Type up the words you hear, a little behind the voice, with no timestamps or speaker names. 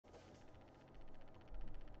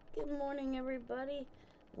Good morning, everybody.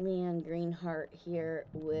 Leanne Greenheart here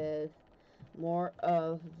with more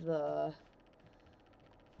of the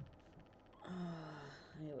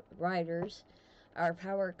writers, our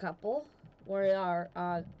power couple. We are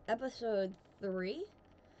on episode 3,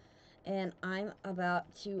 and I'm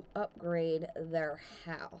about to upgrade their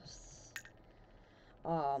house.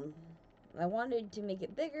 I wanted to make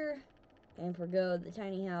it bigger and forgo the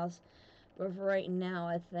tiny house, but for right now,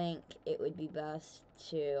 I think it would be best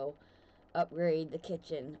to upgrade the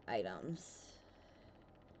kitchen items.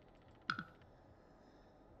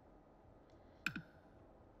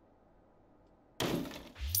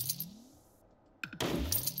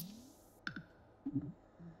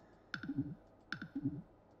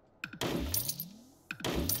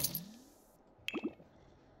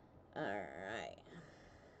 Alright.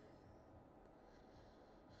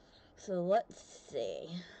 So let's see.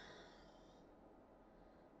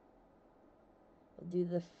 We'll do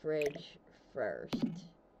the fridge first.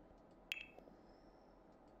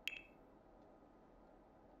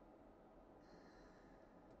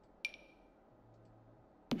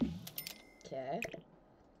 Okay.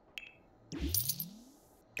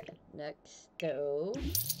 Next, stove.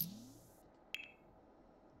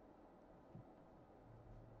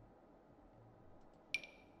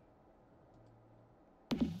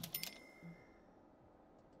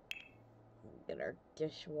 Get our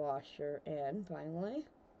dishwasher in finally.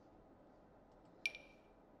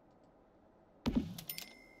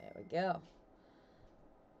 There we go.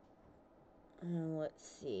 And let's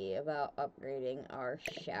see about upgrading our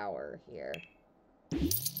shower here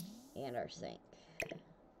and our sink.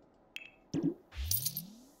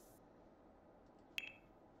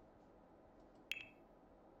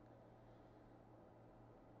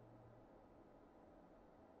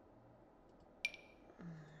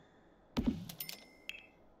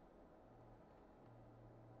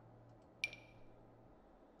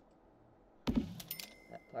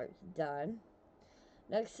 That part's done.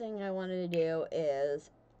 Next thing I wanted to do is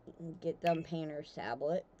get them painter's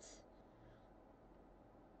tablets.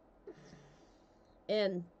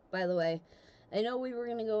 And, by the way, I know we were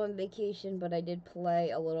going to go on vacation, but I did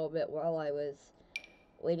play a little bit while I was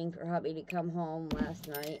waiting for hubby to come home last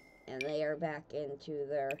night. And they are back into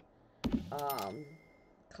their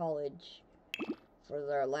college for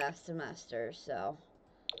their last semester, so.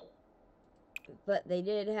 But they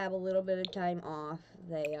did have a little bit of time off.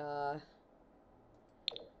 They,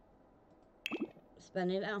 spent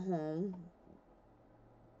it at home.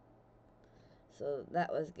 So that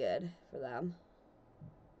was good for them.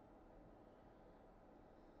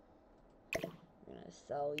 I'm gonna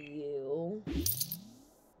sell you.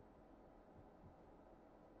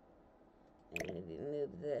 I'm gonna move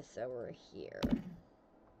this over here.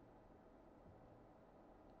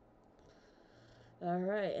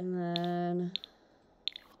 Alright, and then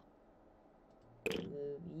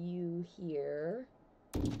move you here.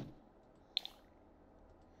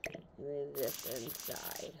 Move this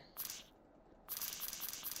inside.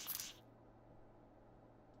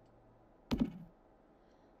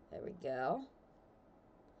 There we go.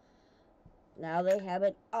 Now they have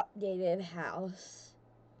an updated house.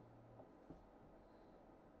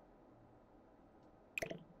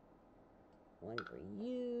 One for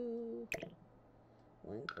you.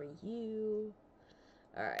 One for you.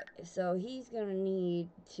 Alright, so he's gonna need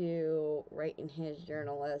to write in his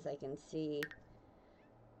journal, as I can see.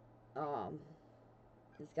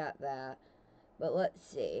 He's got that. But let's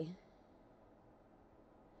see.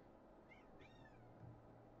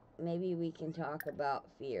 Maybe we can talk about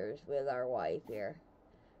fears with our wife here.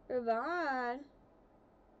 Ravon!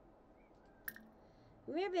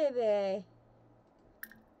 Come here, baby.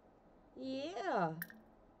 Yeah.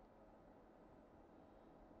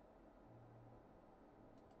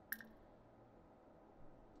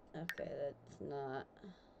 Okay, that's not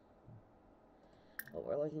what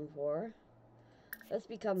we're looking for. Let's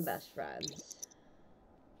become best friends.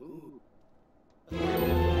 Ooh. There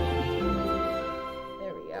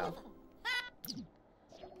we go.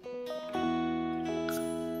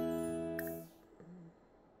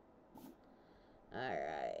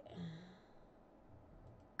 Alright.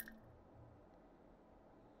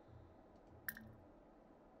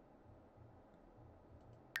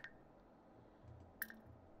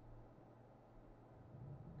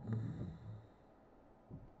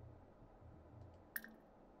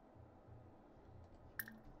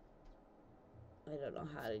 I don't know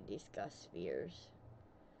how to discuss fears.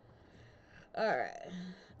 Alright.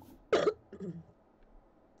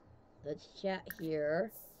 Let's chat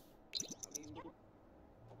here.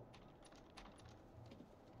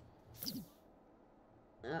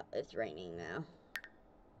 Oh, it's raining now.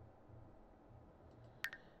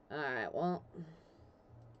 Alright, well.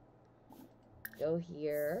 Go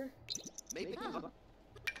here.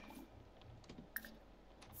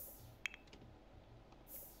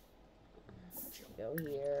 Go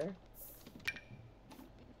here.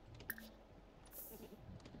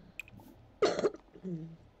 There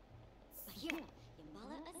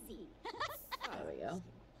we go.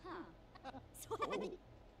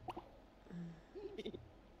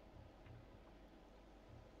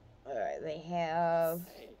 Alright, they have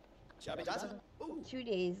 2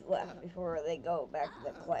 days left before they go back to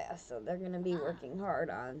the class, so they're going to be working hard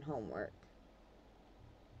on homework.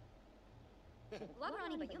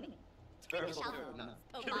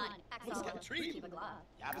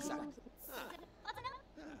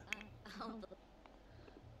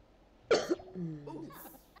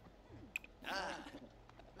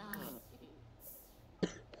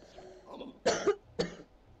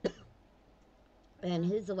 And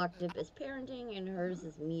his elective is parenting, and hers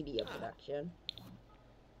is media production.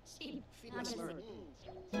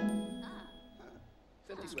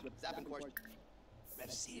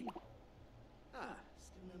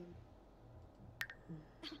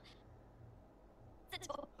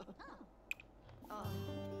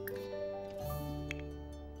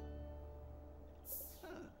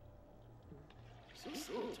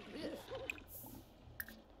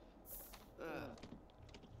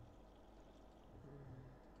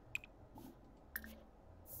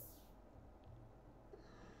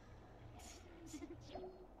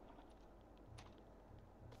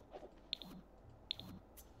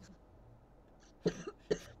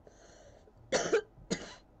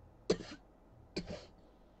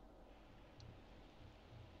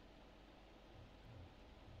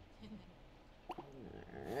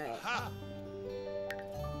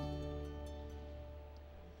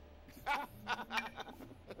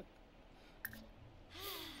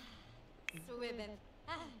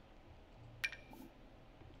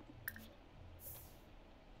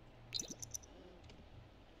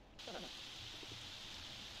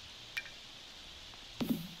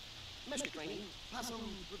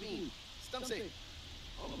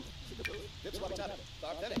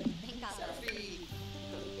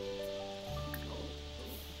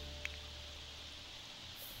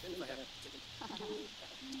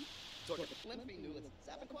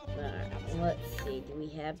 Let's see, do we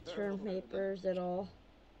have term papers at all?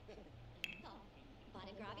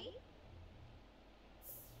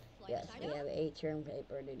 Yes, we have a term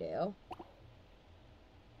paper to do.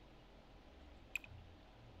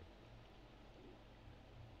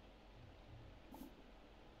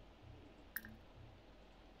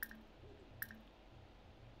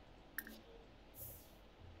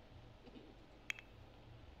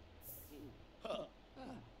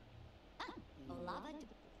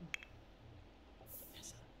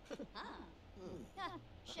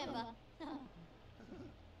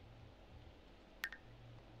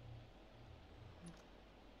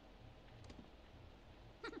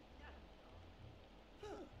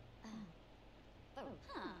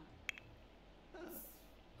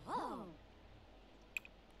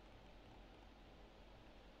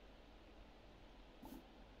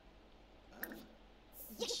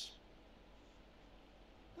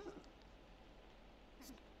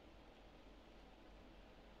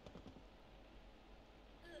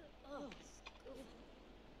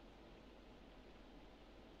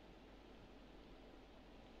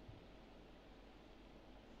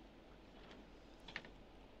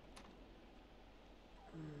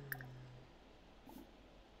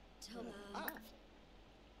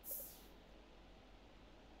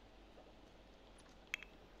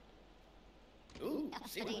 Ooh,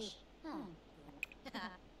 see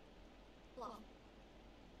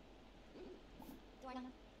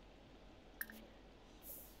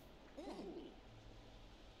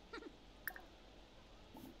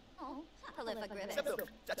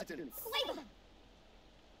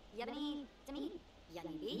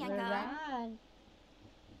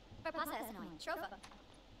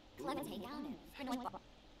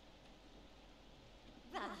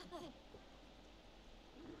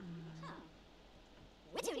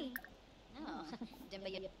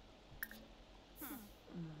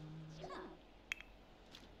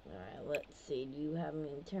Alright, let's see. Do you have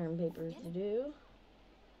any term papers to do?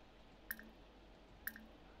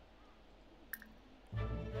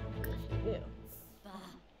 Yes, you do.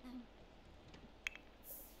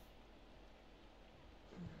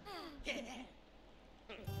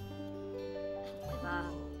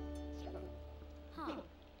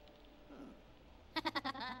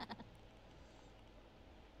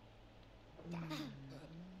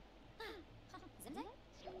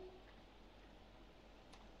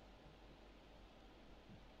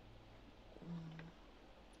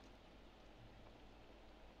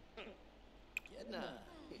 Nah.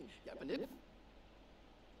 Yapanip.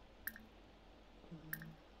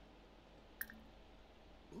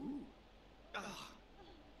 Ooh. Ah.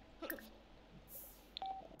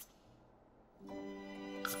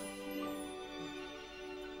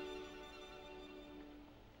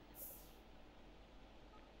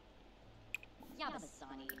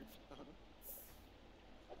 Yamasani.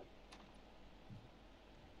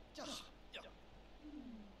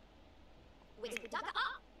 Wiskudaka.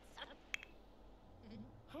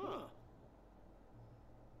 Huh.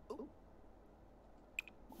 Ooh.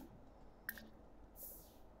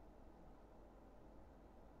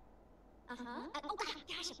 Oh,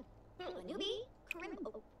 gosh. Anubi. Karim.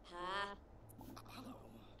 Ha.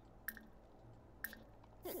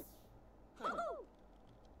 Hello.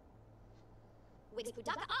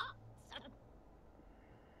 Wiskudaka.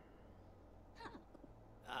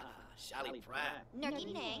 Ah, Shally Pratt.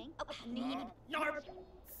 Nerky Nang. Oh, Neen. Yarp.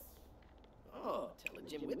 Oh, tell a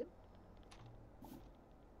Jim Whip.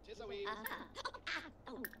 Chisawi.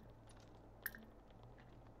 Oh.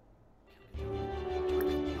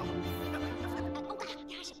 Oh,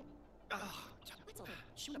 gosh. Ah,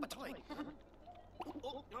 shoot up a toy.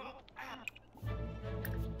 Oh, oh, ah.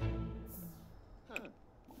 Huh.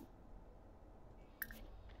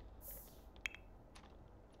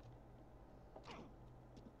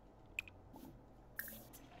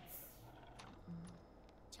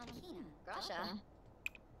 Chankina. Grasha.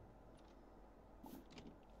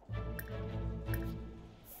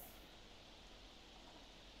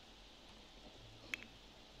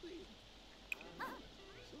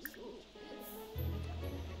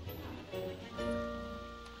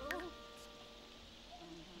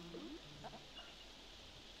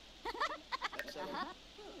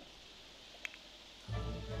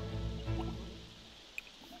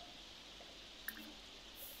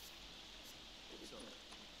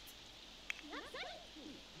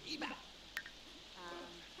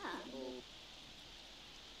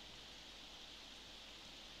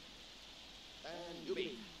 And Yubi.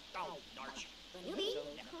 Oh, Darch. Anubi.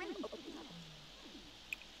 Karim.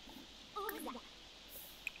 Oh, that.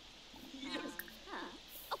 Yes.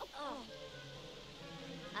 Oh.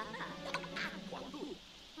 Wahoo.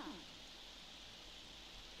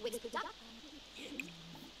 Wiskudaka.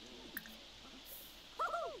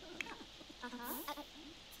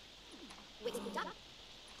 Wiskudaka.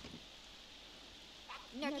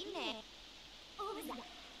 Nerky Nang. Oh, that.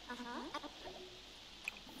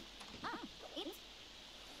 It.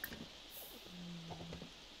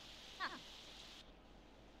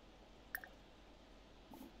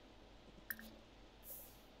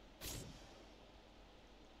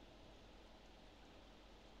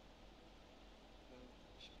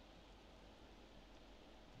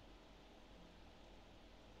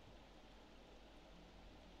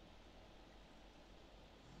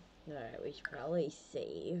 Alright, we should probably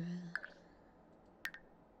save.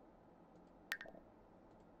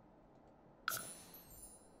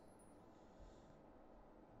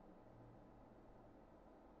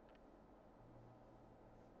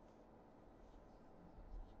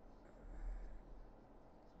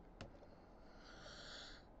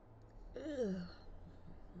 Ugh.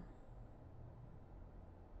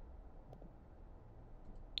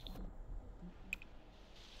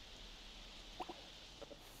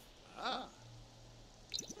 Ah.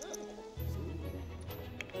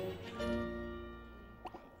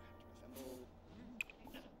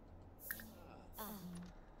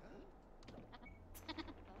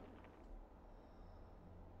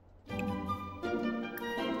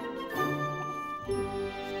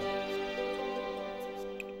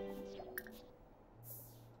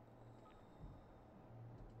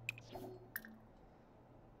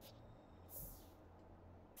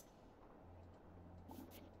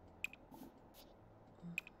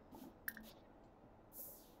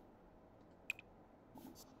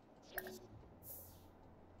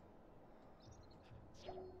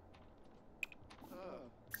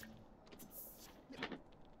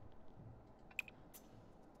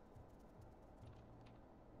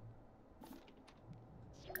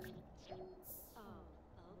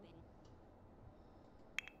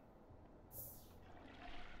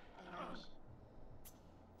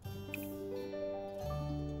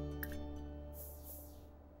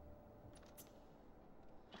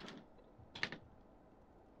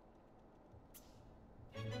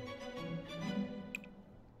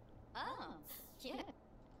 Oh, cute.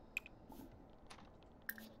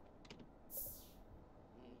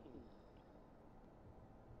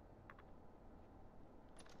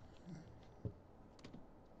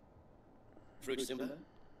 Fruit Simba.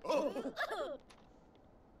 Oh.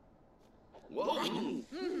 Whoa.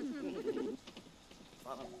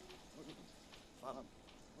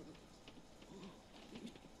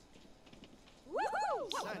 Woohoo!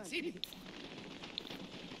 San City.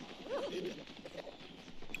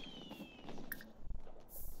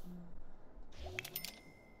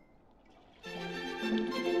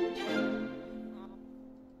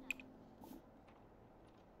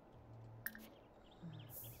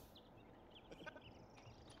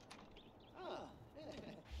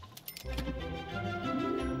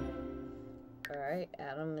 Alright,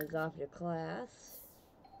 Adam is off to class.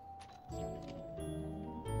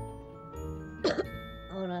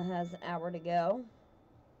 Ona has an hour to go.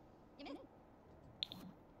 Yimin.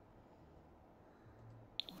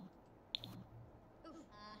 Oof.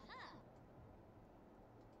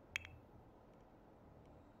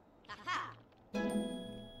 Aha.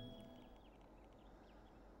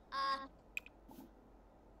 Uh.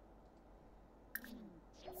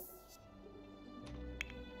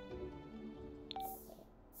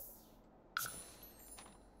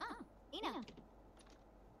 Ina.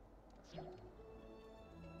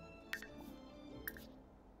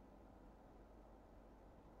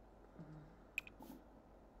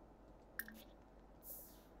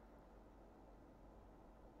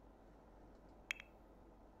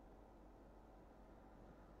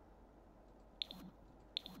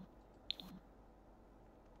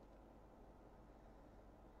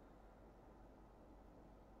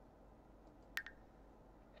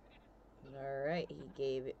 Alright, he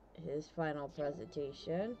gave his final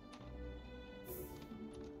presentation.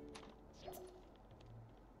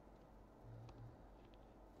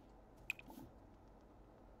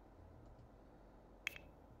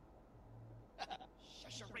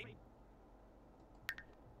 Shasharate.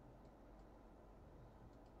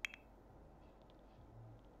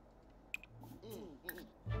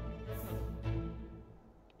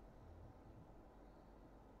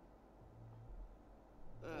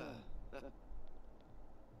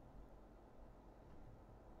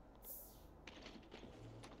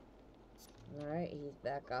 Alright, he's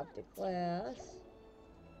back off to class.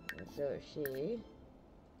 And so is she.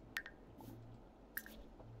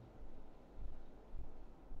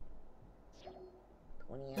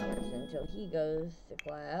 20 hours until he goes to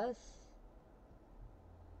class.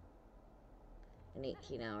 And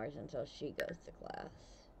 18 hours until she goes to class.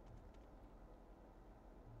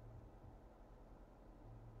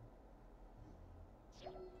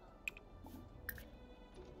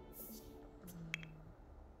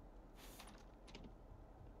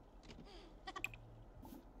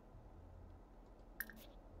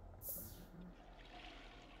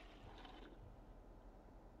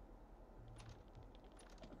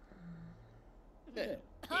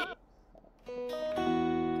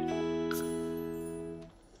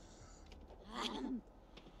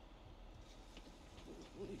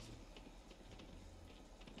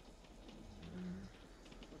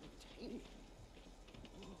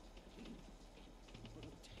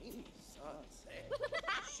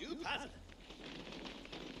 Shoe pattern.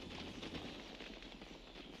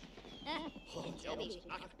 Oh, Jones.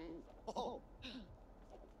 Oh.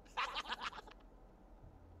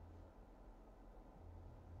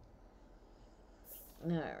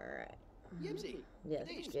 Alright. Yipsy. Yes,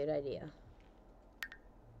 good idea.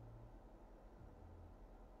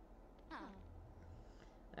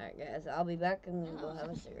 Alright guys, I'll be back and then we'll have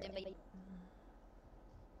a cigarette.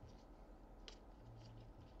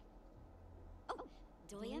 Oh,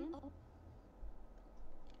 Doyen.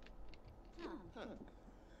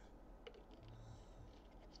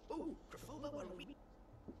 Ooh, Grafova will read.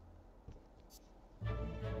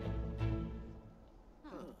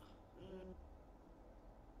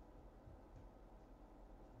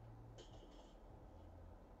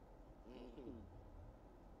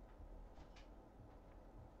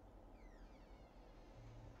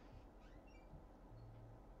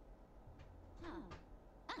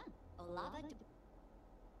 Olava.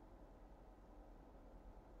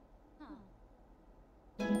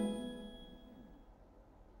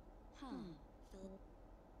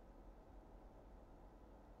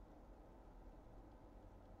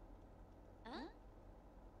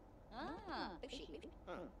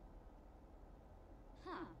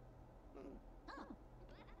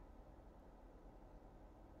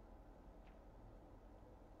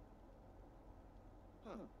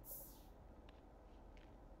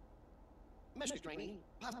 Mesh training.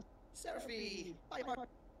 Seraphy. Bye bye.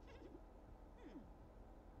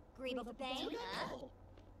 Green of the Bang.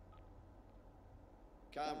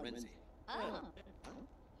 Karenzi. Oh.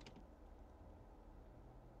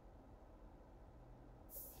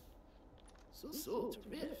 So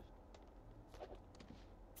terrific.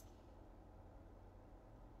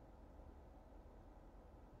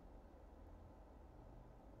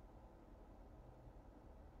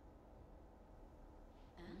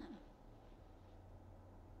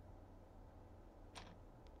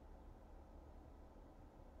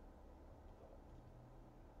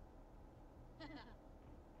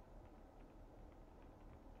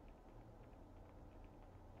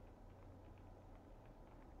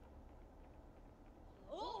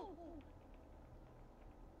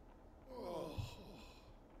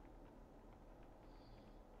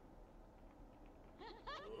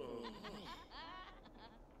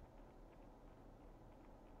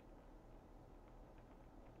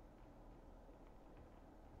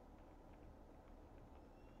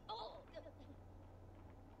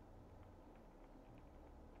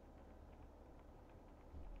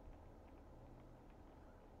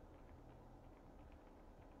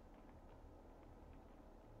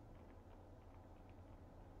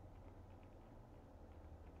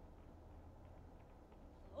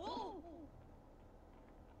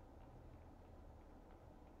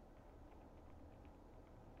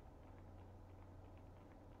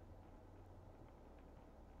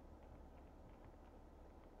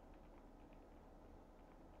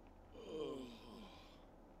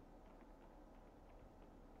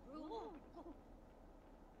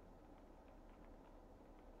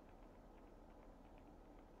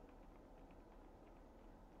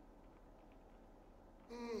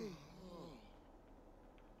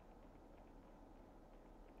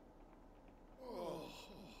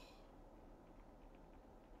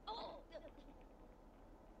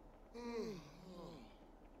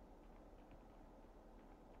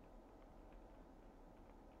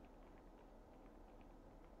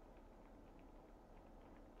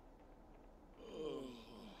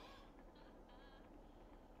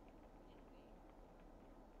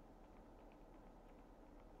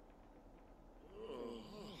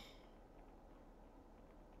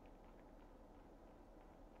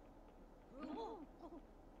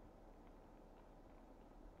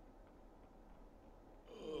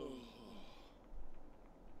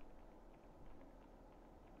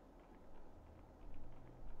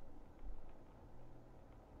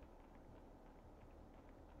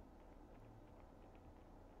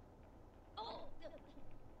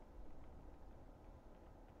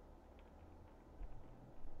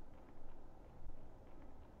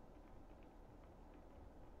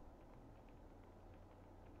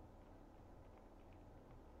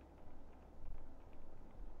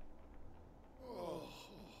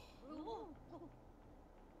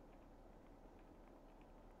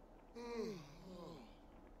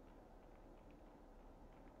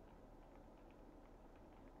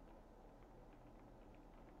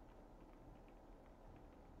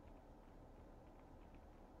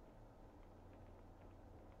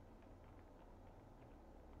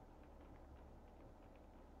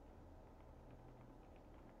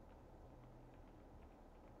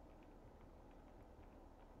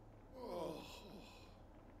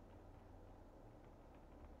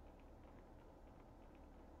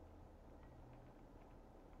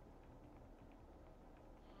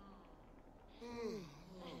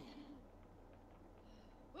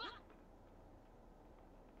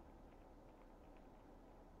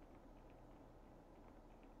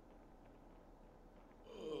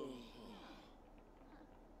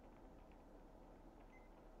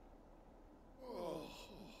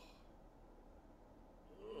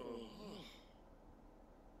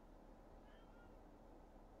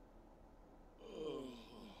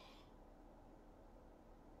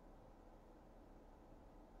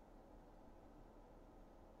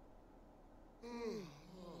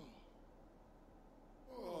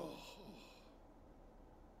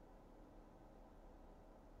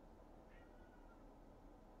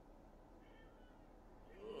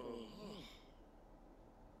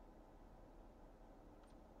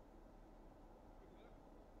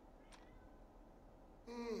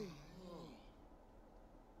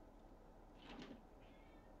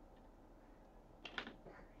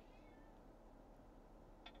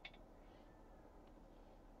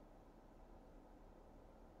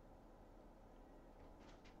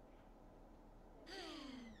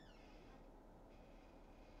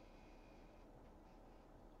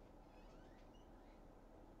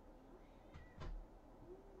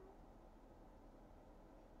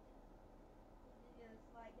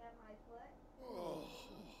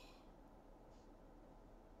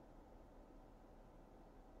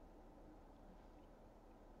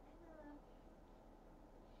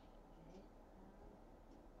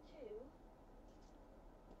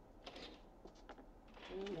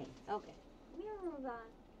 Okay. Come here, Robon.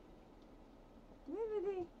 Come here,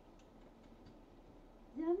 baby.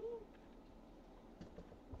 Dummy.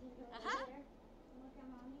 Uh-huh. Look at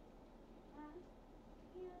mommy. Huh?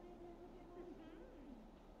 You know, look at mommy.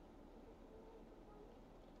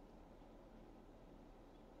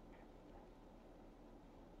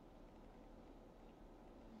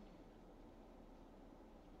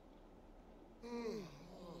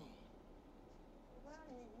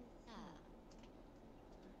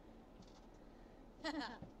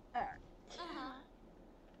 Alright. Uh-huh.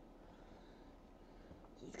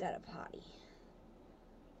 He's got a potty.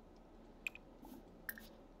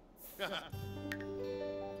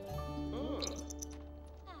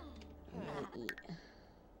 Eat.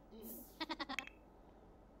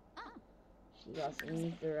 She also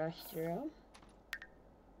needs the restroom.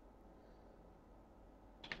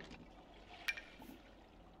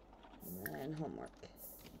 And then homework.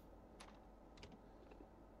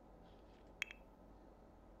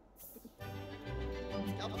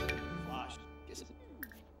 Flash. Guess it.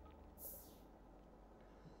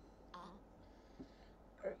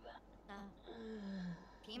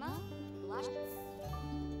 Kima? Lash?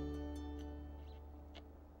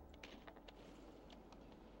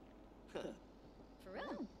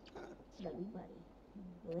 Faroon? Buddy, buddy.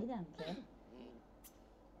 Lay down, kid.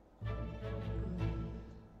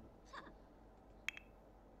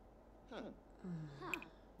 Huh.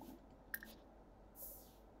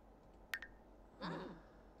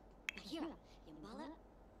 Here, Yambala?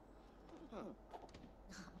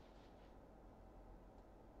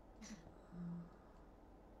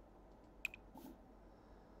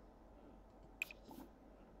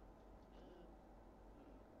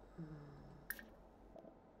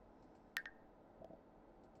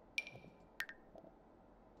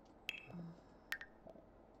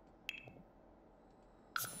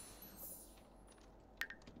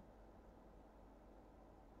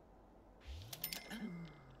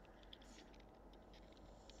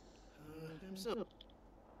 So.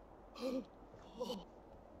 Here,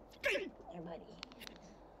 buddy.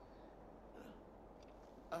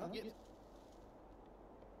 Yep.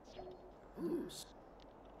 Ooh.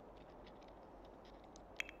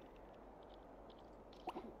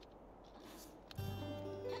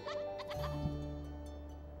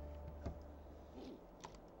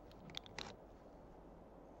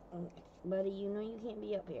 Buddy, you know you can't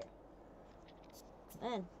be up here.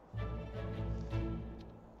 Man.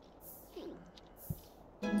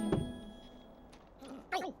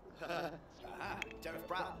 Oh! Sheriff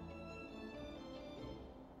Brown.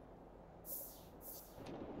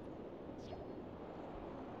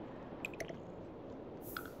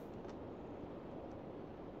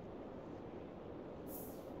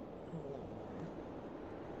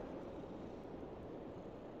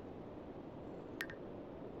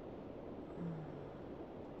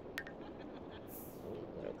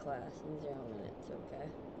 Go to class in 0 minutes, okay?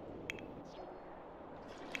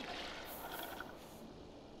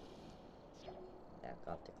 Back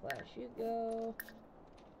off to class you go.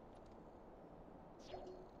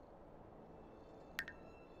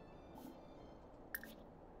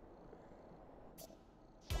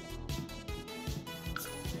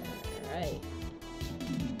 Alright.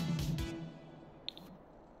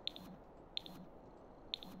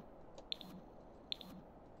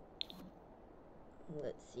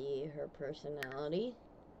 Let's see her personality.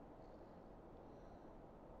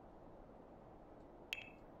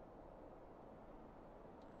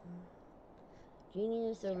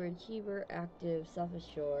 Genius, overachiever, active,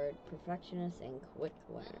 self-assured, perfectionist, and quick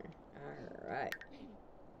learner. Alright.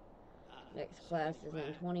 Next class is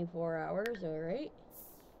in 24 hours, alright?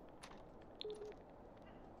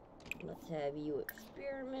 Let's have you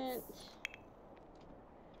experiment.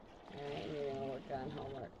 Alright, you're gonna work on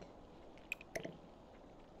homework.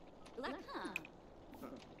 Lakha.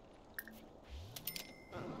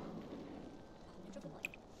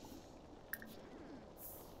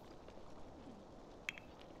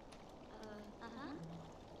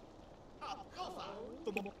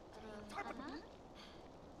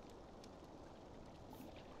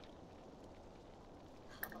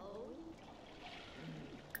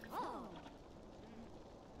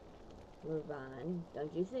 Move on.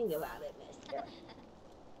 Don't you think about it, mister.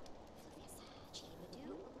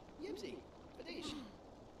 Yipsy. Fadish.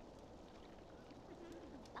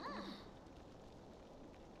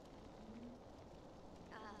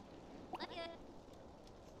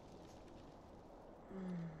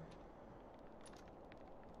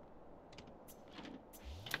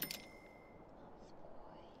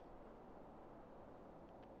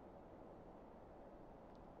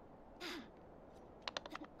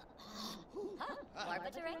 Larpa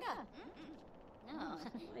Tarenga. No.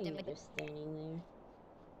 Why are you just standing there?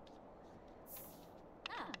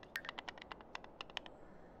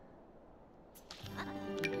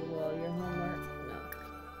 You do all your homework? No.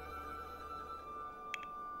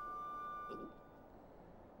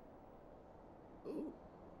 Ooh.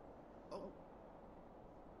 Oh.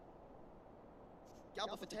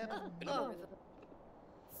 Galba Fatab. Oh.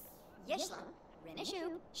 Yeshla. Renishu.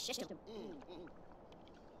 Shishtum.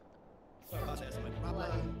 Process my Rabbi.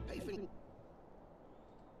 Payfin.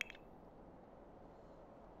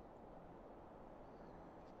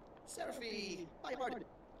 Seraphi. Bye, Bard.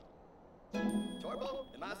 Torbo.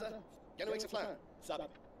 Imasa. Genuix Flan. Sub.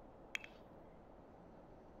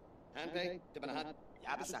 Handpay. Dibanahat.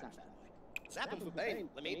 Yabasan. Zapin for Bain.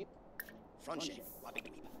 Lamid. Fronche. Wabig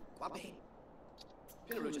Dweeb. Quabe.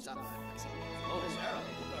 Pinaruja Zapa. Oh, Sarah.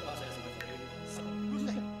 Process my friend. Who's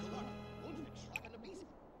that? Galar. Won't you track on the beast?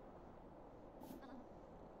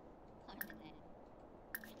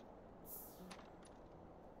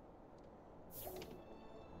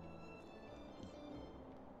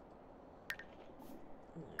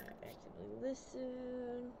 Alright, actively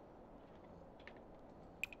listen.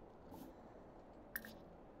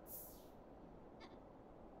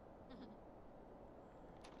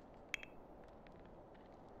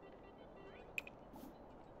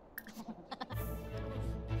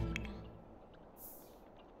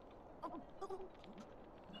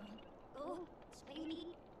 Oh, Spady.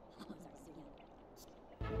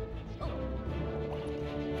 Oh,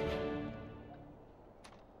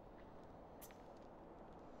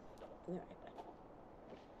 Alright,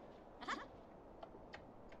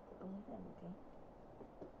 oh my god, okay.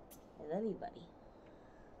 I love you, buddy.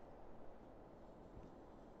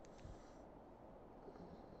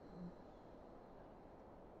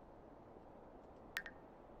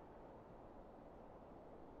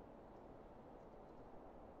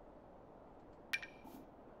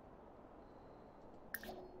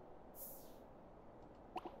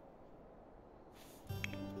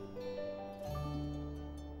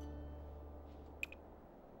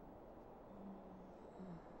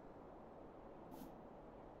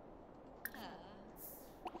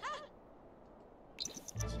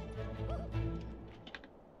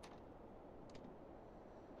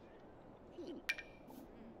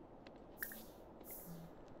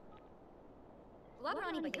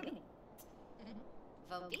 Wabrani Bayumi.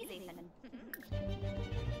 Vobizi.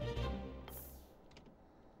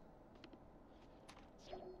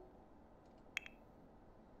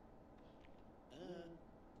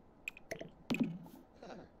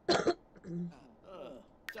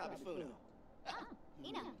 Jobby Funo.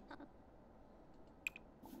 Ina.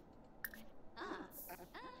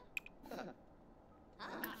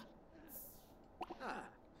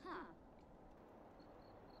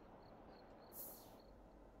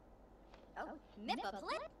 Oh, Mippa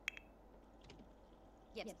Plit?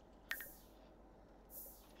 Yep.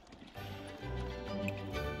 Alright.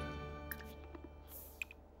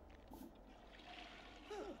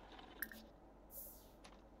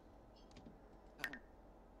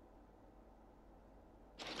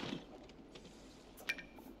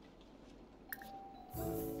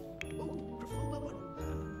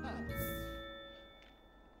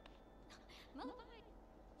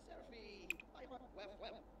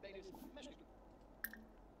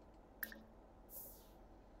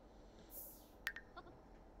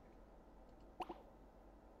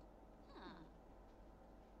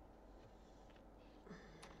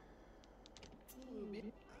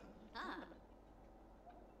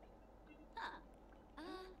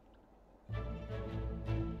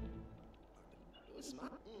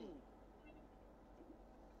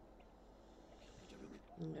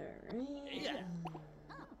 Yeah.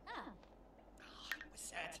 What's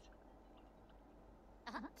that?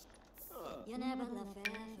 You never left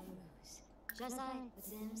Fairus. Just like what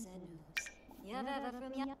Sim said news. You've ever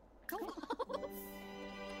from ya.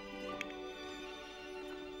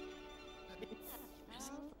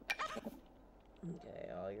 Okay,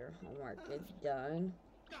 all your homework is done.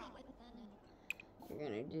 You're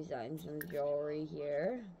gonna design some jewelry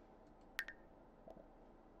here.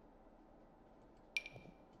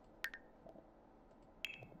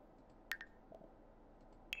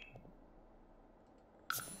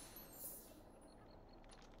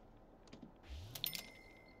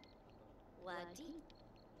 Wadi.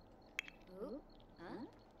 Ooh. Huh?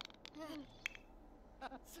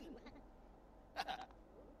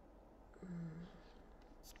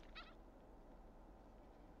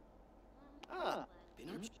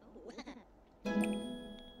 Pinarch.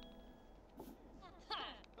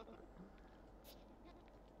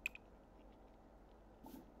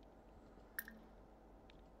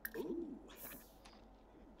 Ooh.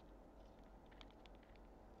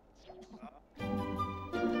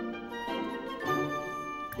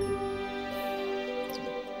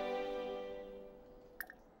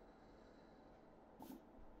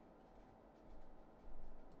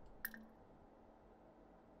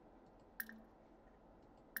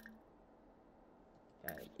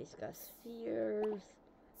 Alright, discuss fears.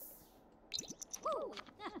 Woo!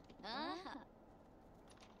 Uh-huh.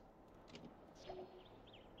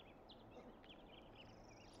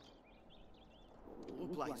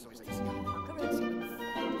 Play so it's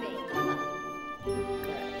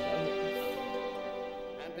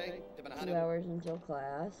Alright, so 2 hours until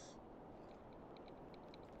class.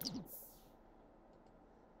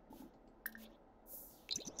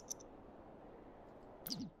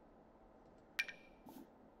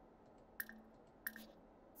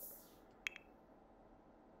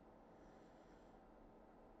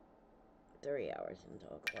 Three hours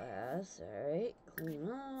until class. Alright, clean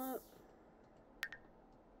up.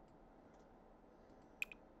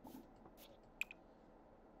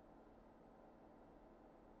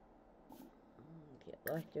 Get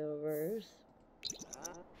leftovers.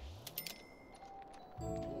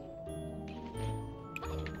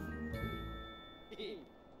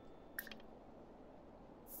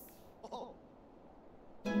 Oh.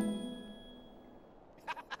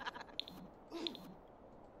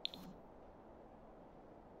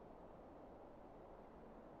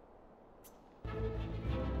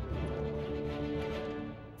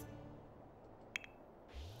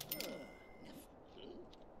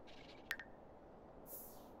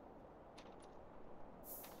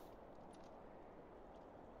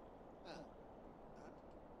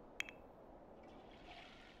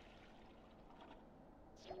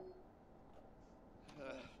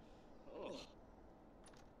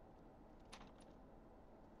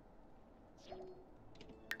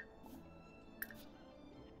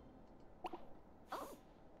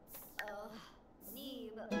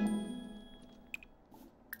 Neeb.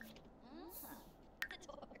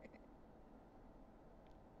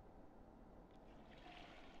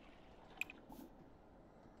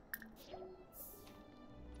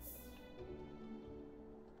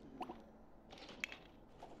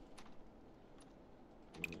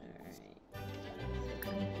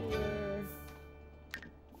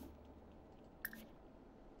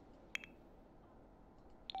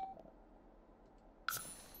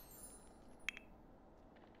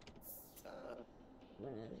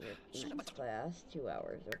 When is your next class? 2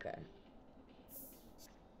 hours, okay.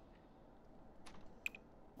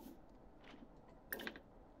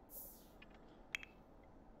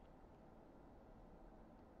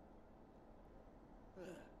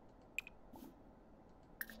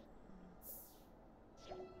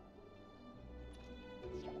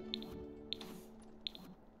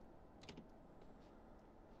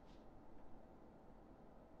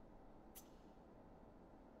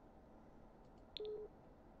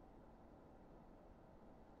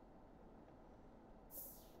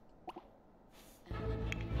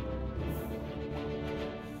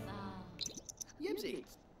 Yipsy.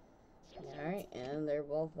 Alright, and they're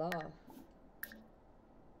both off.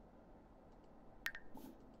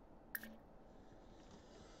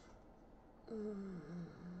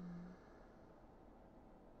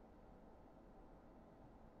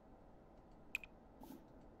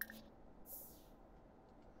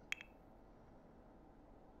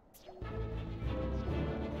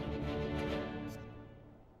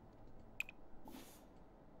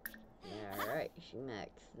 Alright, she maxed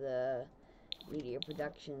the media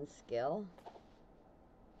production skill.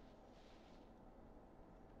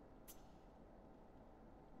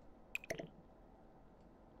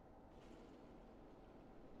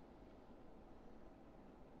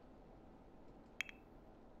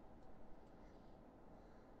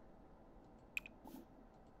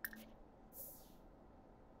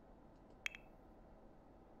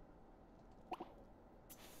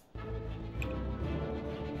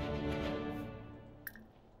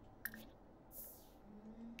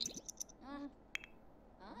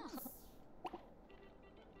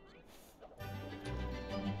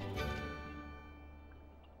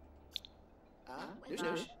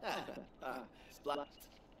 Noosh. Splat.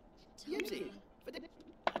 Yipsy.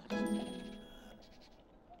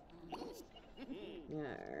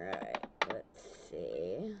 Alright, let's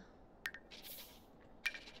see.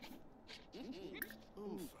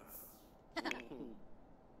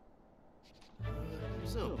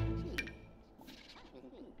 So.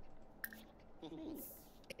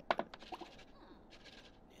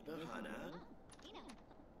 Nibahana.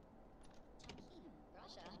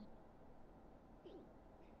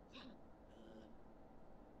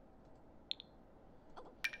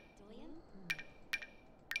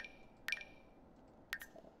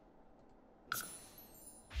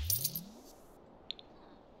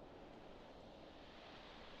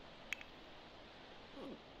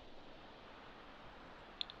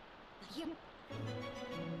 You.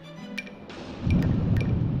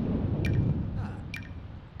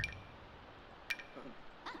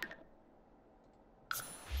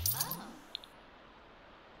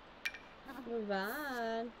 Move on.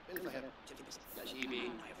 Ow.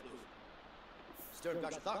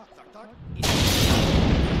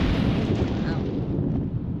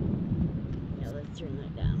 Yeah, let's turn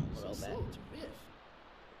that down a little bit.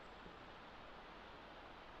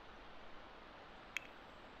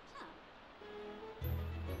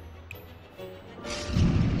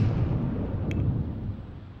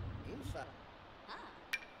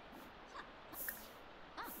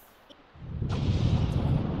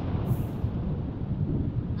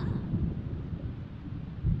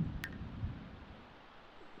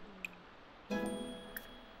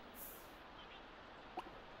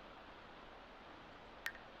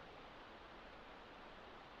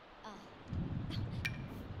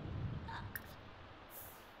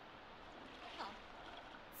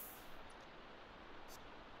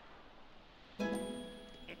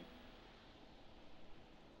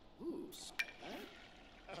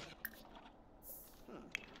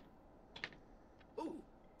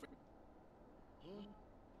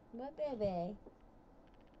 What, baby?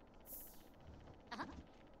 Yeah,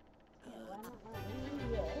 why not let me do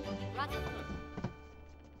this?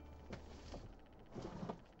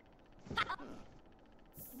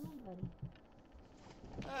 Come on, buddy.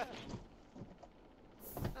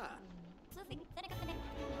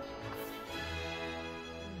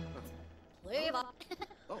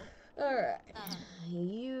 Alright.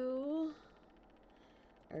 You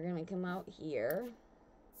are gonna come out here.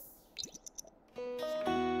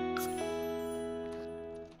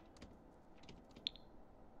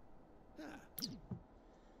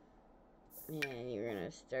 And you're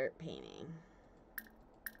gonna start painting.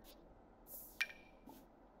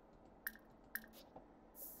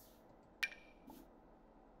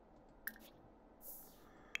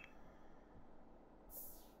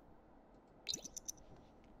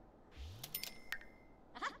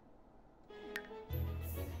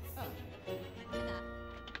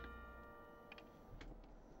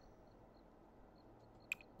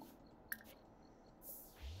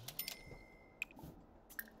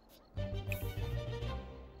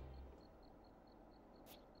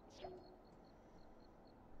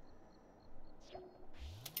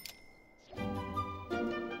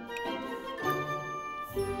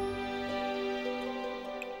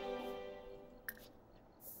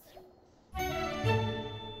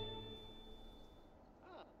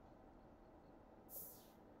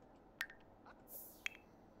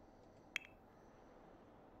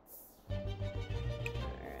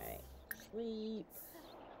 Alright, sleep.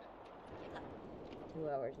 2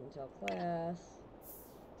 hours until class.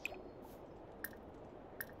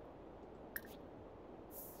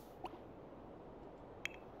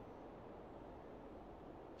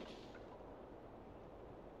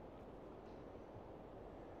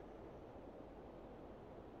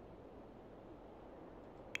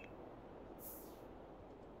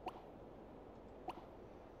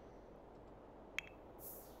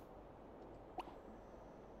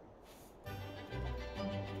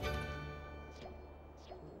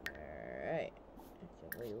 Alright,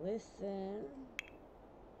 actively listen.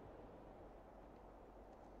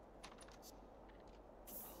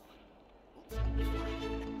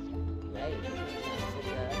 Nice.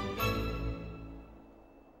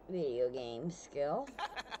 Video game skill.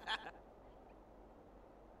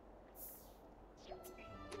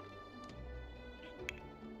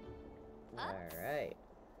 Alright.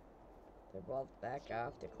 They're both back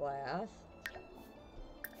off to class.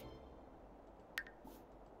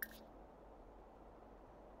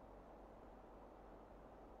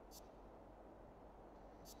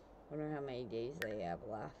 Wonder how many days they have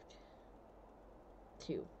left.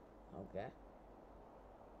 2. Okay.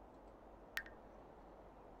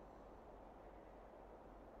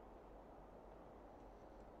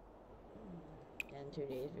 And 2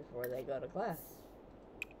 days before they go to class.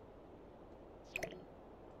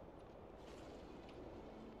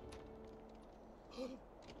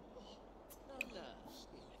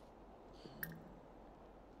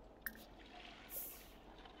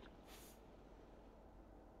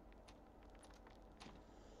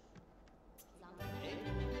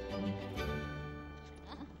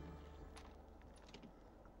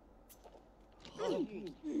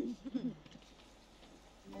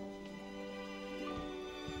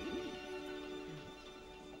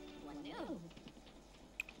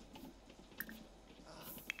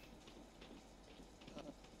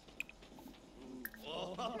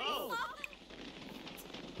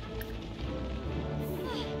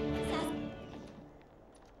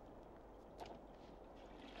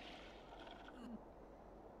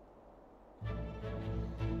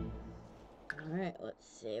 Alright, let's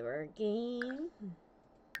save our game.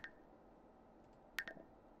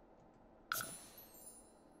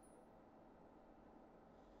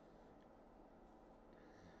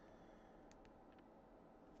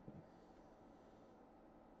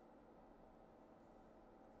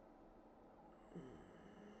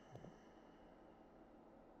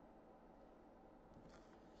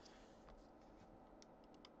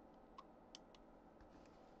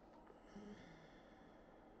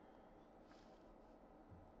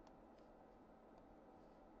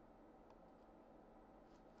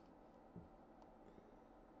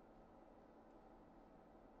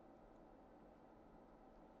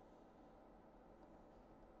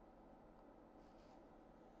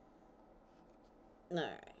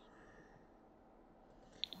 Alright.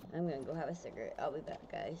 I'm gonna go have a cigarette. I'll be back,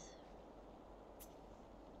 guys.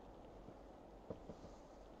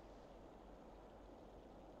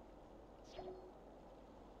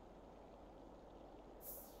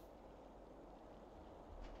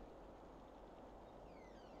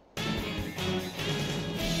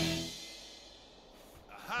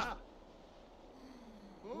 Aha!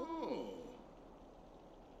 Oh.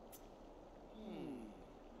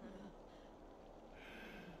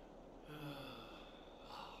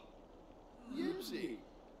 Yipsy!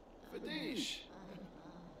 Fadish!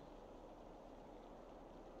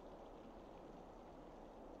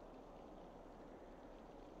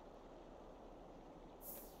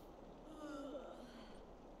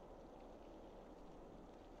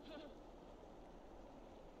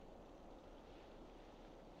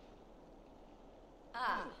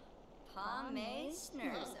 Ah, Pame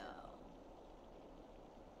Snurzo.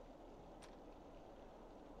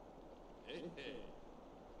 Hey, hey.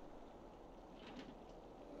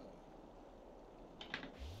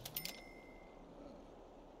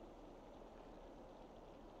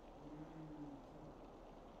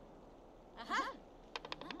 Aha!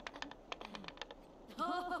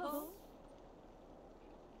 Oh!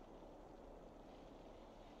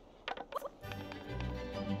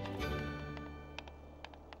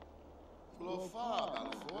 Flofa,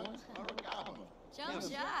 Balafort, Aragama.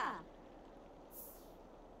 Jamja!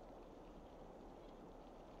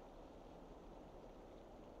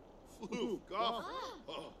 Floof, Goff.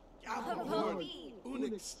 Oh, Yabba, Robi!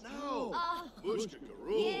 Unik Snow. Ah! Mushka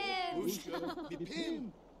Garoo. Yes. Mushka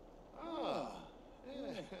Bipin. Ah.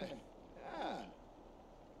 Yeah.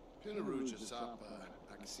 Pinaruja Sapa,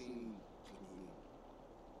 Axine Klaboon.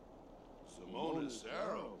 Simona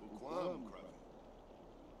Zero, Uquam Kravi.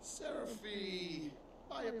 Seraphi,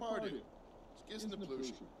 Bayapardu. Skizn the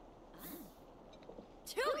Plushi.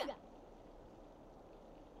 Tuga!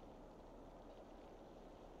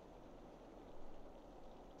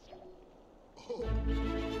 Oh.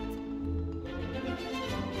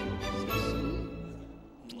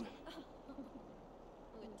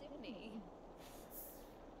 Udini.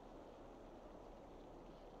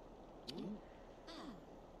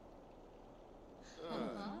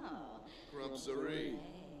 Grubsari.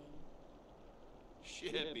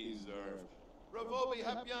 Shippy Zerv. Ravobi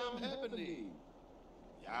Habyam Hebony.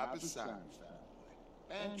 Yabasan family.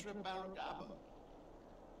 Bantra Baragaba.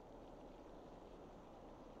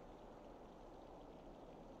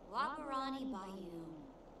 Waparani Bayum.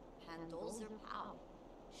 Handolzer Pow.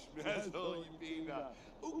 Schmezol Yibina.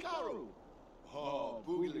 Ukaru. Oh,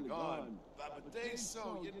 Boogie Lagon.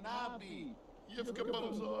 Babadeso Yanabi. Yivka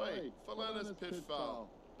Bumzoi. Falanas Pitfall.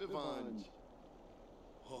 Bivanj.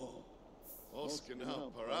 Oh,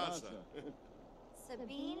 Oskanel Parasa.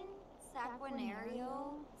 Sabine Saquinario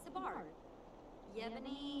Sabar.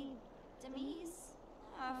 Yevany Demise.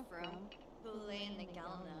 From Bulain the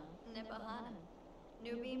Galna. Nibahana.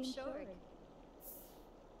 Nubim Shorg.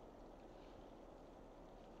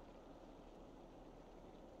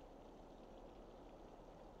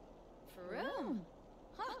 Faroom.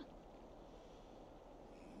 Huh.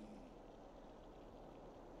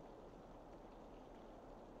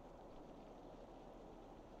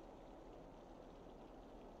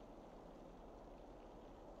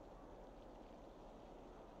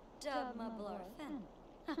 Dub my blorfen.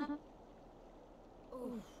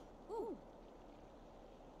 Ooh. Ooh.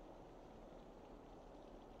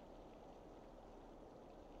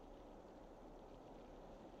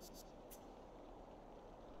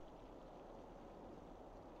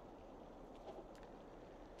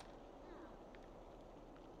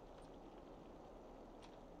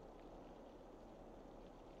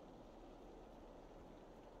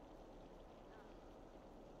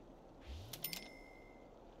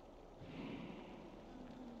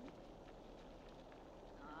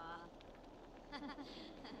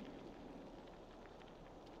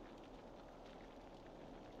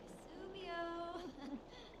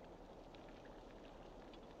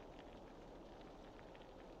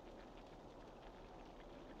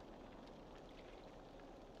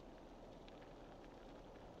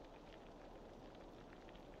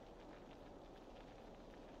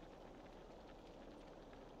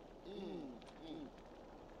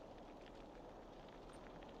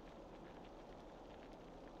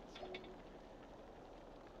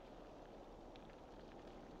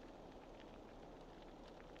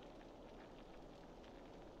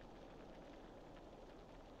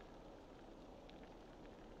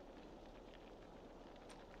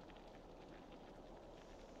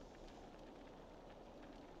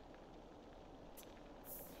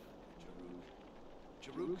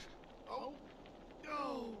 Jaruk. Oh,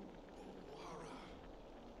 no.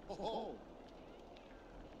 Wara. Oh.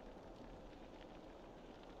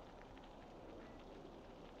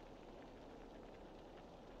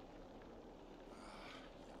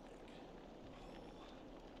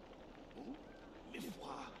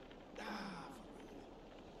 Mifwa.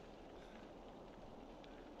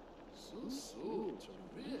 So,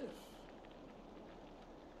 terrific.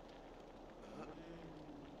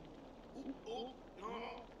 Oh, no.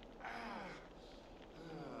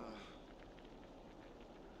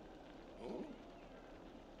 Oh.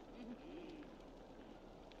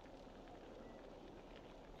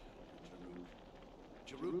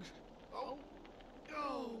 Jaruk. Oh,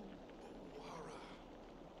 no.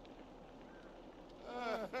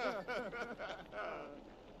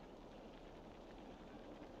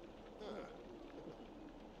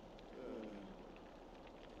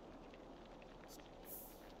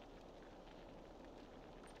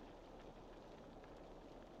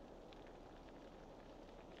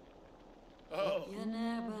 Oh. You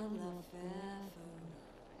never love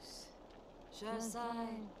Ferrus.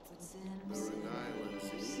 Shoreside with Sims. Northern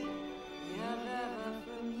Islands. You've ever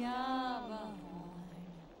from Yabahorn.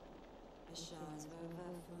 Bishars Verva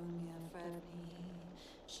from Yafrevni.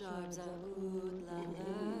 Shards are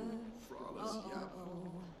Udlaler. Frollis,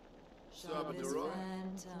 Shabis Sabadura.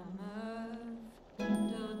 Phantomer.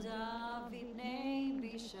 Dodavid name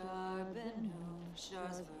Bishar Benu.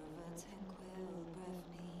 Shars Verva Tenquil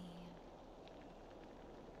Brevni.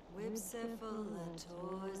 Wibsifala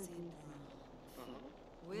Torzi Brom.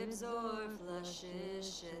 Wibzor Flushish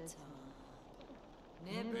Shetan.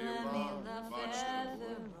 Niblemi la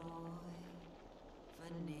Featheroy.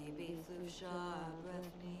 Fanabi Flushar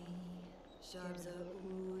Brevni. Sharbza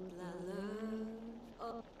Oud Laler.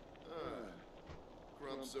 Oh.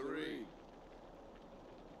 Crumpsery.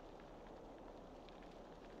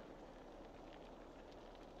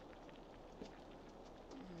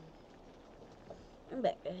 I'm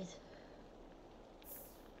back, guys.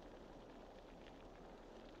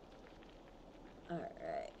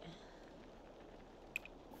 Alright.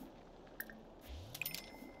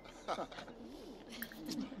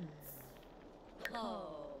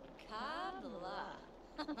 Oh, Kabla.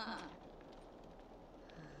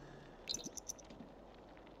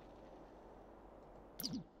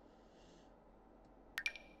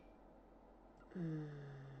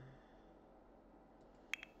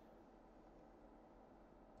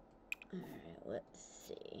 Alright, let's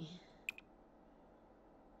see.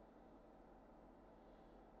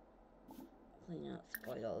 Clean out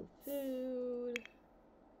spoiled food.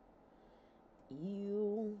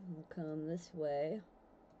 You will come this way.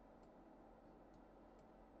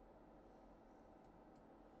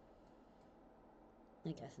 I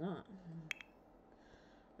guess not.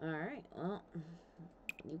 Alright, well,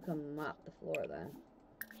 you come mop the floor then.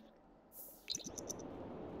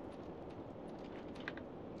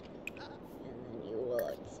 And then you will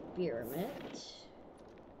experiment.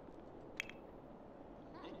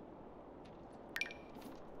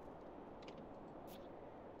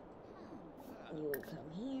 You will come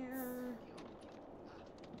here.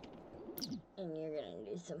 And you're gonna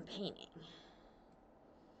do some painting.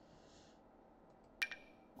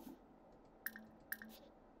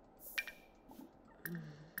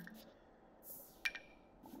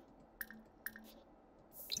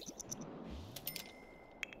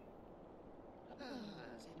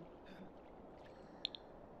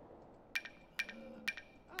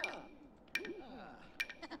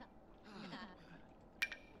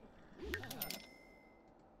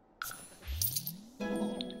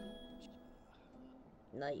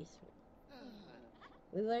 Nice.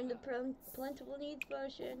 We learned the plentiful needs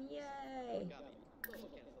potion. Yay!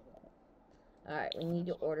 Alright, we need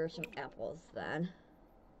to order some apples then.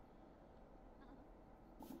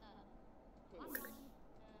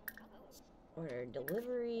 Order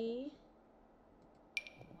delivery.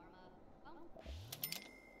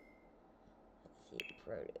 Let's see,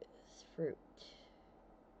 produce, fruit.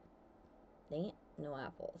 Dang it, no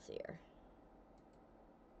apples here.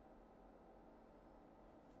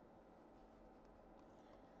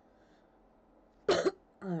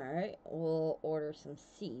 Alright, we'll order some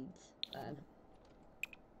seeds then.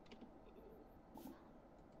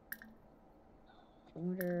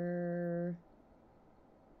 Order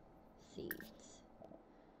seeds.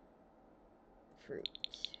 Fruit.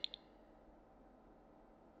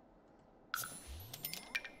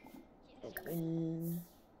 Open.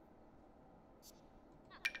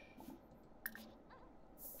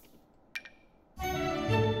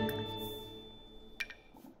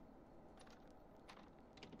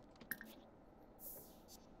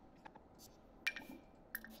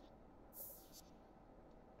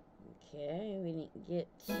 Okay, we didn't get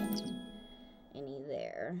any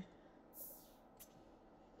there.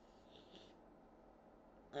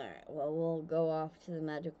 Alright, well, we'll go off to the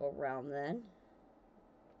magical realm then.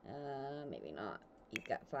 Maybe not. He's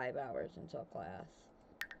got 5 hours until class.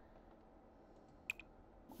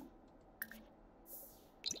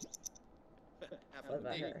 What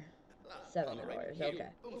about her? 7 hours, okay.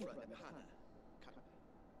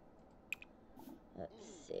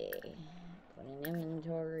 Let's see. Put in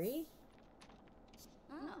inventory.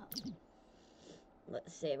 Oh.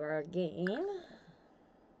 Let's save our game.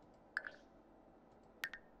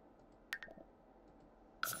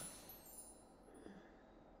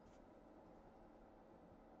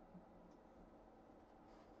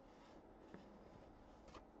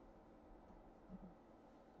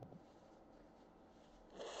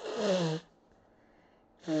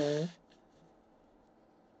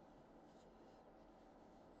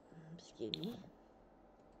 Excuse me.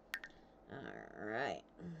 Alright.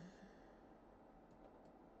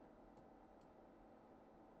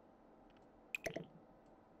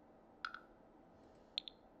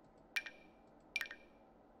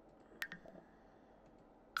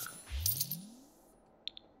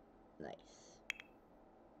 Nice.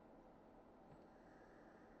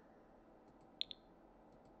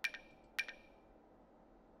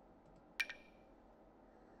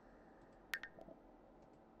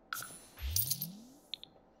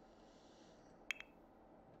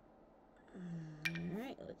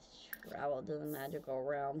 Alright, let's travel to the magical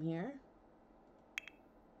realm here.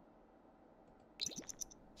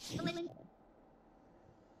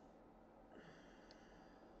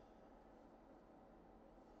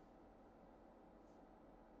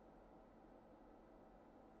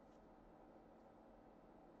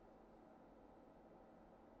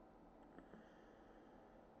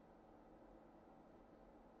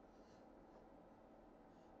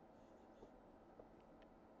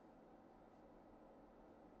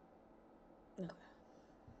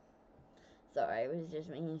 Sorry, I was just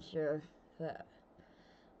making sure that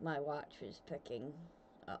my watch was picking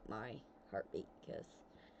up my heartbeat, because,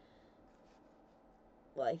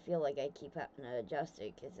 well, I feel like I keep having to adjust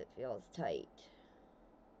it because it feels tight.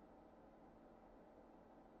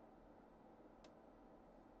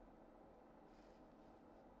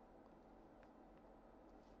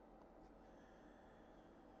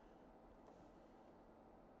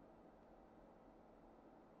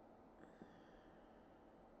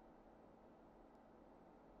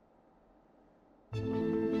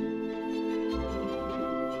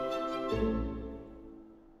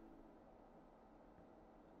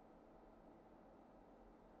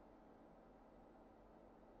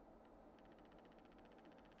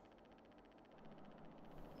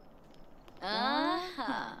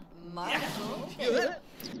 Marshall.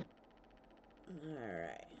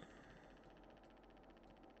 Alright.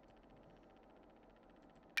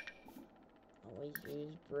 Always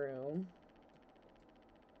use broom.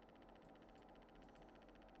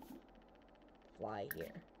 Fly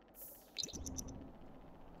here.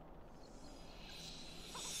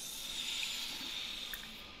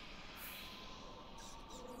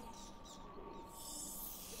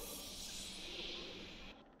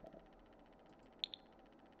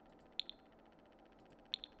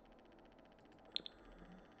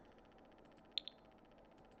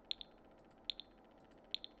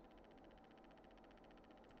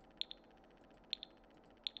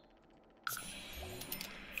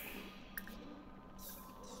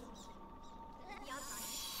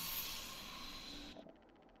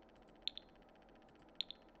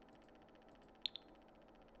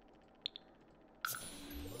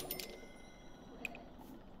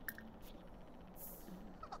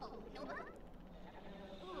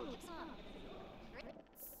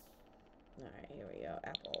 Alright, here we go.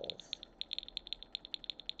 Apples.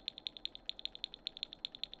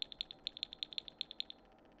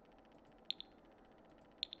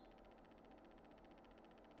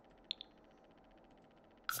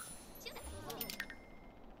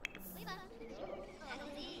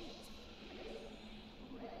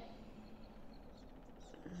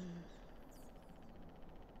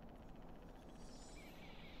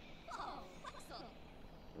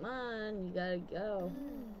 Come on, you gotta go.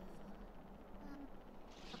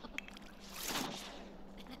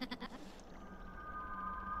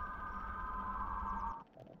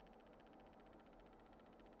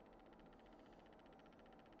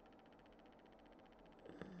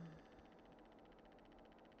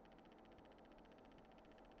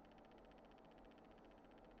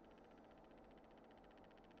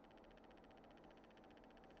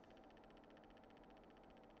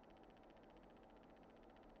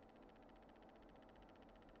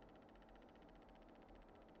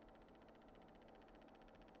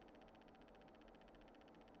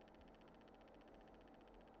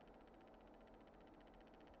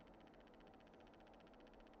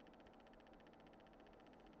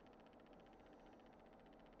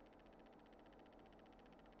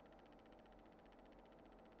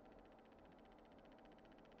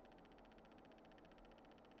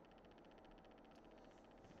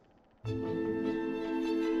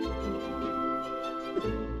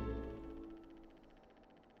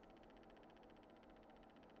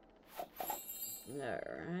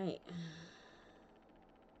 Alright.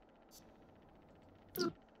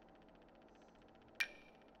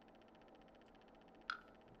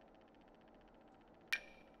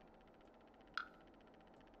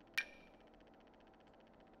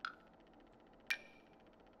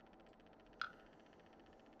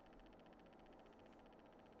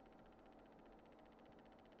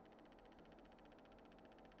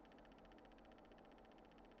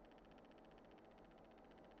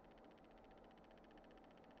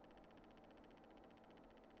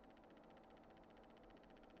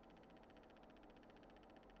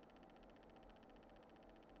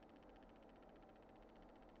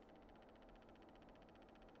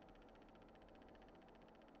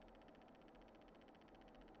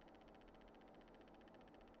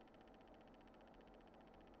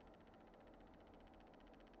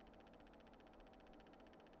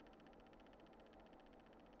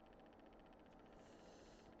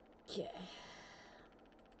 Okay.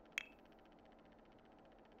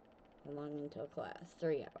 How long until class?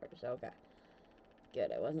 3 hours. Okay.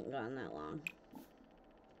 Good, I wasn't gone that long.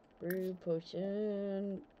 Brew,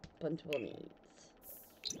 potion, punchable needs.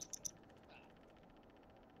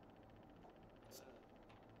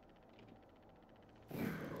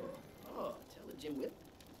 Oh, tell the Jim Whip.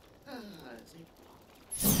 See.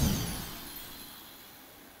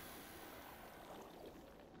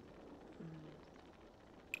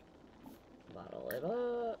 Bottle it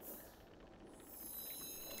up.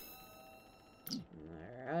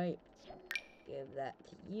 Alright. Give that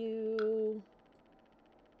to you.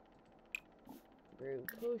 Brew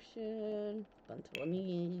potion. Punchable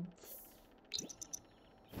needs.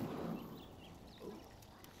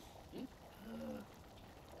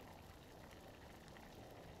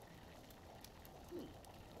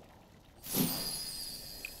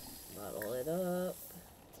 Bottle it up.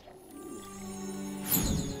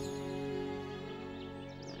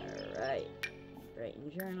 Alright. Write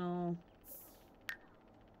in journal.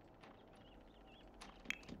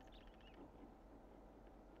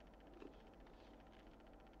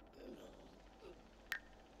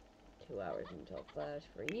 Hours until class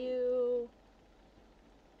for you.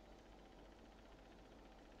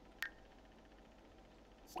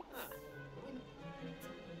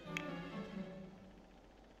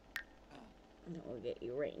 And we'll get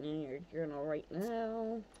you writing in your journal right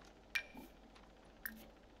now.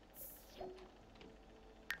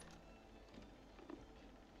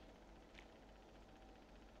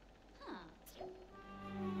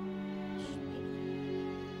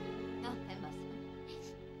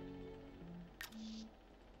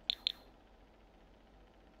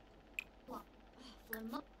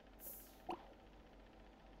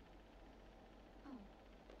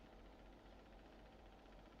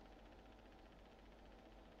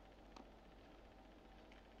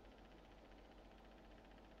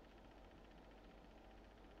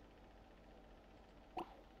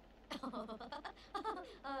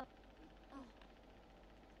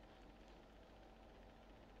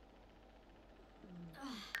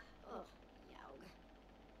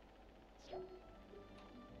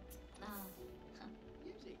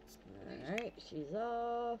 Alright, she's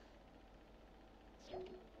off.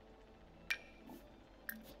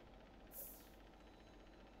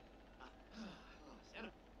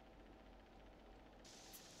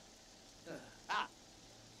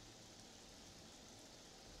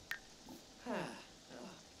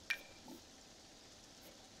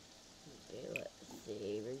 Okay, let's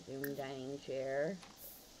see. Resume dining chair.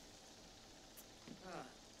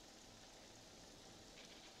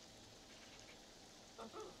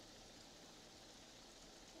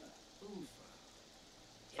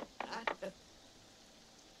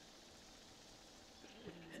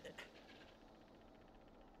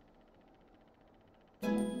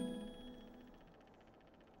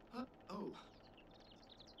 Oh.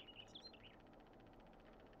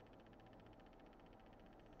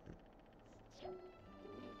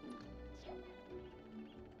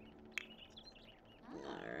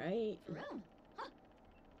 Alright. Room. Huh.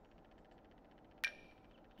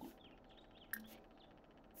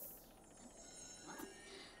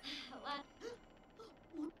 What?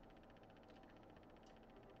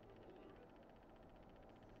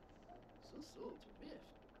 So, terrific.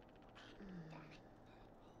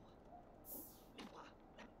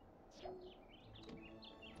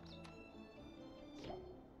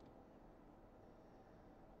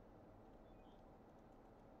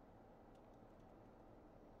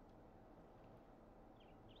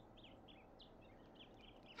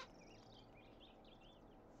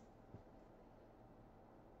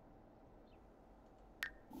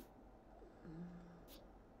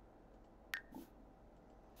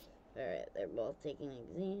 Alright, they're both taking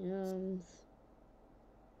exams.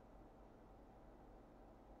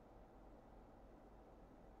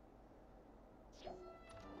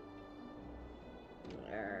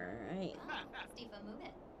 Alright. Steve, move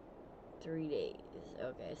it. 3 days.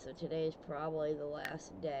 Okay, so today's probably the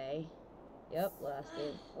last day. Yep, last day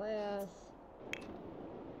of class.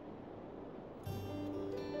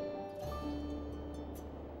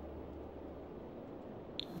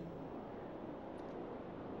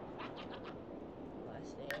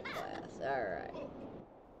 Last day of class. Alright.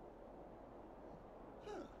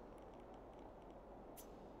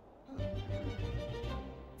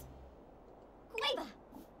 Cueva!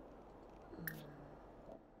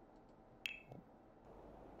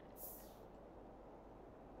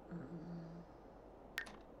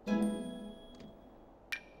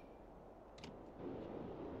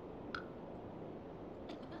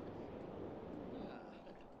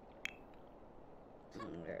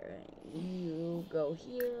 Alright, you go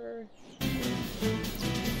here.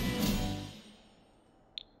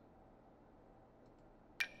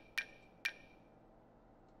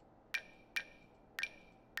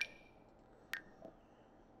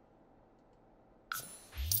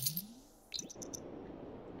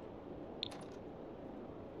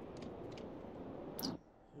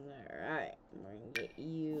 Alright, we're gonna get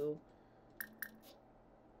you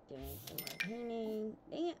doing some more painting.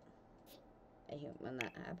 Dang it. I hate when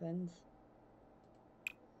that happens.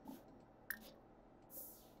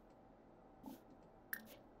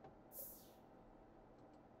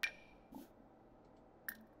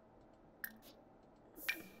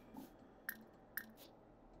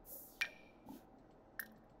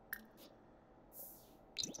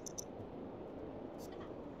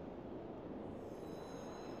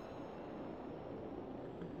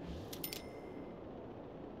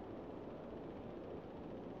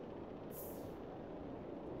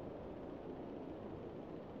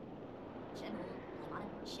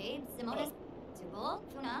 Shade, Simonis, Tubal,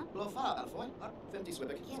 Tuna. Blofa, Alfoy, 50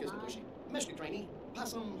 Swibek, Skizz Bushi, Meshki Trainee,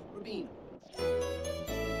 Possum, Rubin.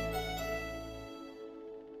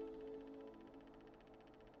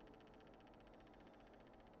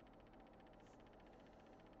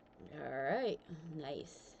 Alright,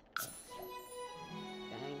 nice.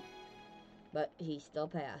 Bang. But he still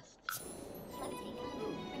passed.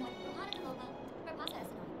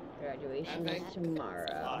 Graduation is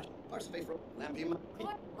tomorrow. Parsifafro, Lampium,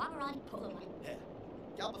 Wagaron, Polo.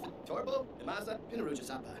 Galpa, Torbo, Imaza, Pinaruja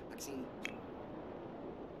Sapa, Maxine.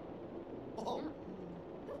 Oh,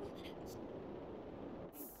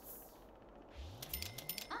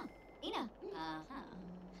 Ah, Ina.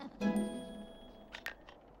 Uh-huh.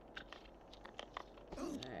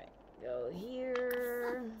 Alright, go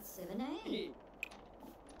here. 7A.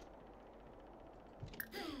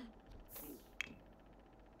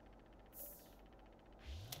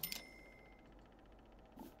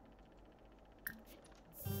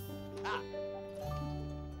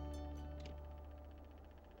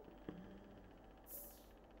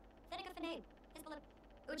 Seneca Finade. Hisbala.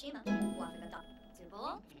 Ujima. Wafagata.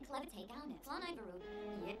 Tubal. Clevite Gaunet. Flanai Varu.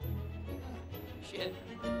 Yip. shit.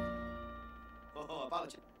 Oh,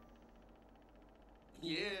 apology.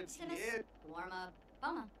 Yips, Simus. yip. Warma.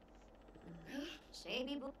 Bama.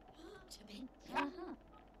 Shaby Boo. Chabin. Uh-huh.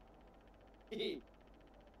 Shit.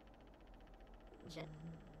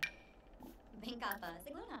 Binkapa.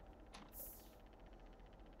 Sigluna.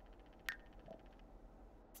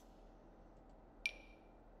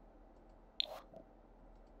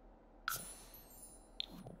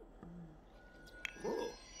 Ooh.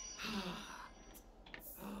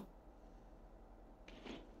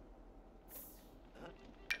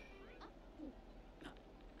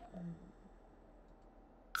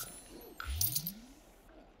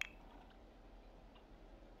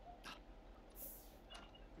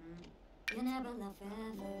 You never love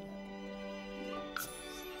ever.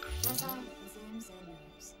 That's all the Sims and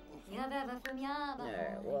knows. You've ever from Yaba.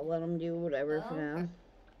 Alright, we'll let him do whatever for now.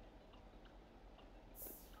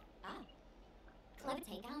 Ah.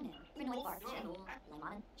 Clevite Gaunet. Renoy Bark. Channel.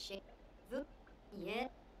 Lemon. Shake. Voop.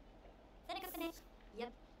 Yep. Seneca Finade.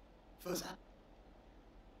 Yep. Fuzza.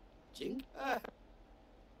 Jing?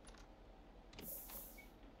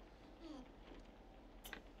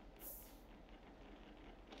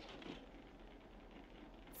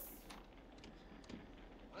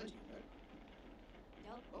 Mind you, right?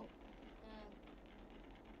 Nope. Oh.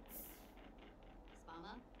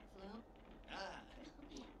 Spama. Flume. Ah.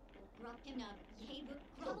 Rock him up. Yay, book.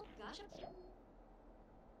 Crumble. Gosh.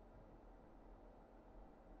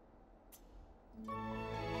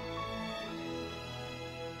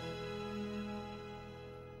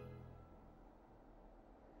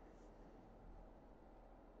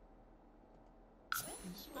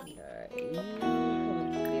 Alright, you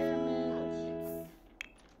come experiment.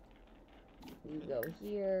 You go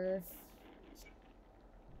here.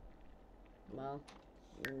 Well,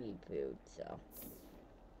 you need food, so.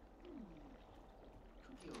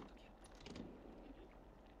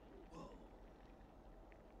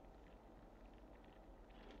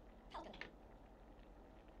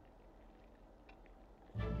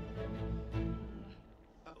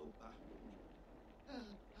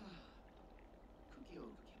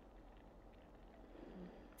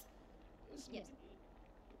 Yes.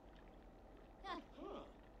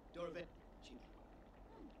 Dorvet.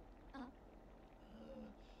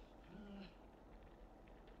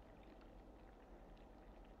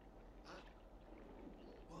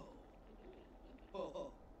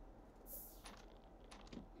 Whoa.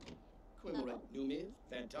 Quimble Numiv,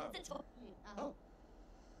 Fantar. Oh.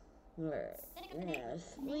 Alright, you're gonna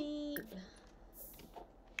sleep.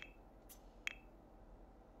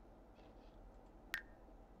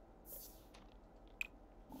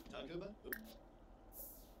 Takuba.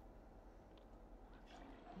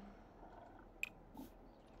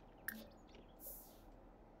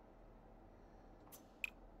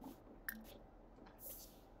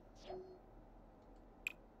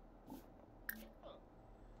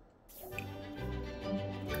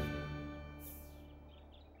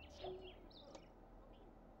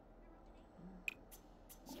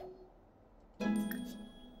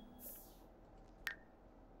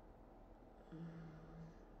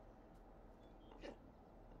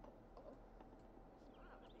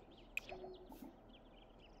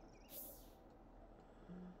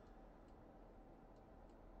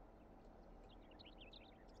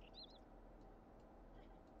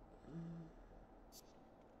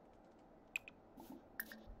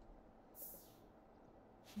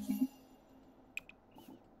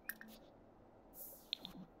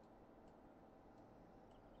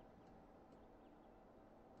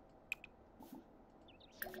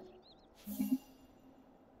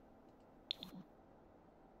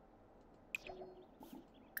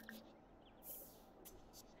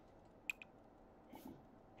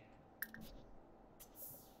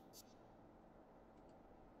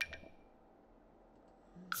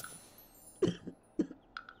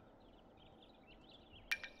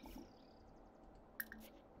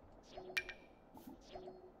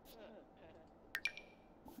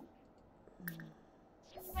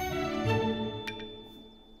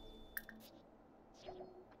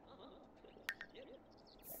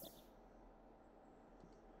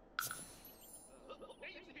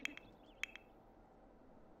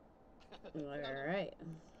 Alright.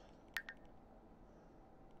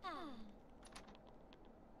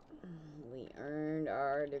 We earned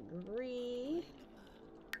our degree.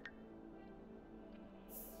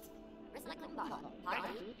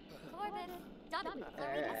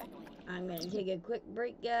 Alright. I'm gonna take a quick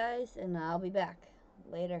break, guys, and I'll be back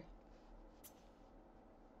later.